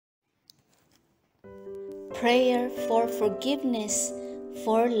Prayer for forgiveness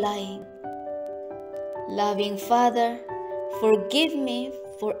for lying. Loving Father, forgive me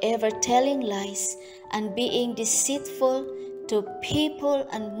for ever telling lies and being deceitful to people,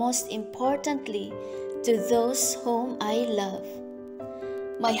 and most importantly, to those whom I love.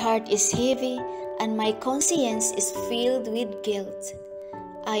 My heart is heavy and my conscience is filled with guilt.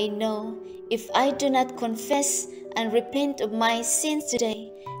 I know if I do not confess and repent of my sins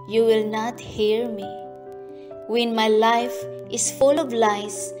today, you will not hear me. When my life is full of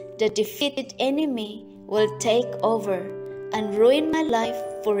lies, the defeated enemy will take over and ruin my life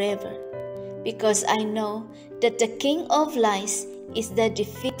forever, because I know that the king of lies is the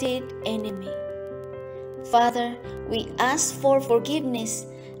defeated enemy. Father, we ask for forgiveness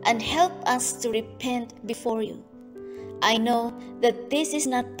and help us to repent before you. I know that this is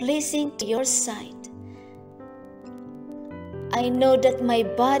not pleasing to your sight. I know that my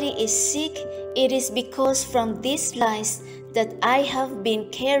body is sick. It is because from these lies that I have been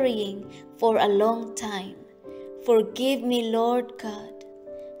carrying for a long time. Forgive me, Lord God.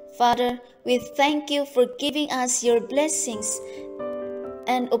 Father, we thank you for giving us your blessings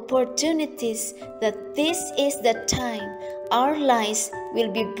and opportunities, that this is the time our lies will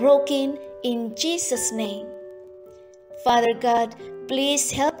be broken in Jesus' name. Father God,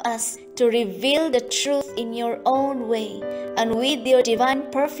 please help us to reveal the truth in your own way and with your divine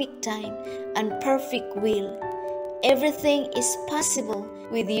perfect time and perfect will. Everything is possible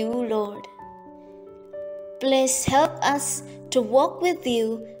with you, Lord. Please help us to walk with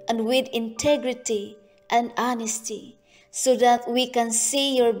you and with integrity and honesty, so that we can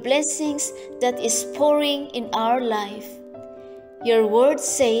see your blessings that is pouring in our life. Your word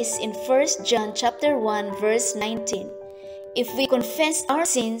says in 1 John chapter 1 verse 19, if we confess our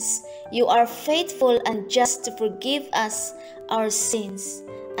sins, you are faithful and just to forgive us our sins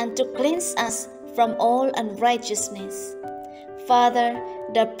and to cleanse us from all unrighteousness. Father,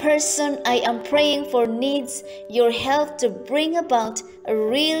 the person I am praying for needs your help to bring about a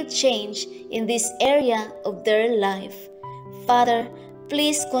real change in this area of their life. Father,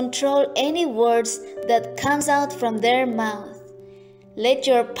 please control any words that comes out from their mouth. Let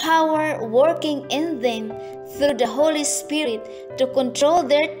your power working in them through the Holy Spirit to control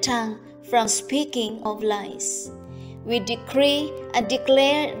their tongue from speaking of lies. We decree and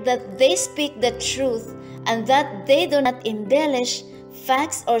declare that they speak the truth and that they do not embellish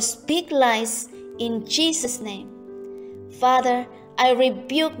facts or speak lies in Jesus' name. Father, I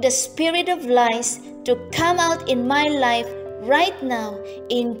rebuke the spirit of lies to come out in my life right now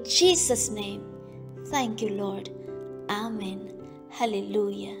in Jesus' name. Thank you, Lord. Amen.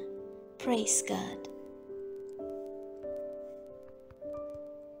 Hallelujah. Praise God.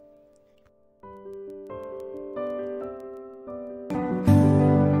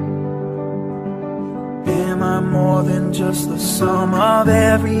 Am I more than just the sum of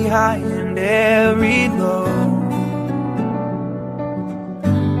every high and every low?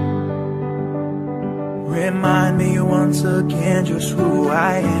 Remind me once again just who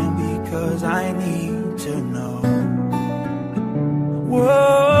I am, because I need to know.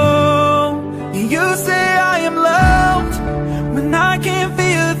 Whoa, you say I am loved when I can't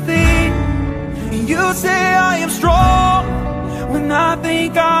feel a thing. You say I am strong when I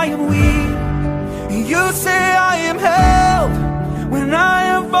think I am weak. You say I am held when I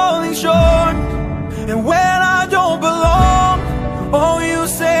am falling short, and when I don't belong, oh, you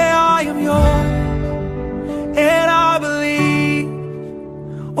say I am yours. And I believe,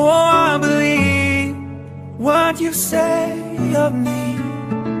 oh, I believe what you say of me.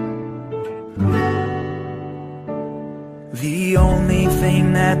 The only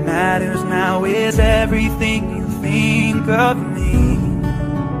thing that matters now is everything you think of me.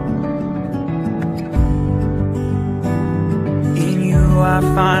 In you I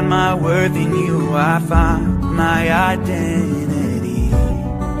find my worth, in you I find my identity.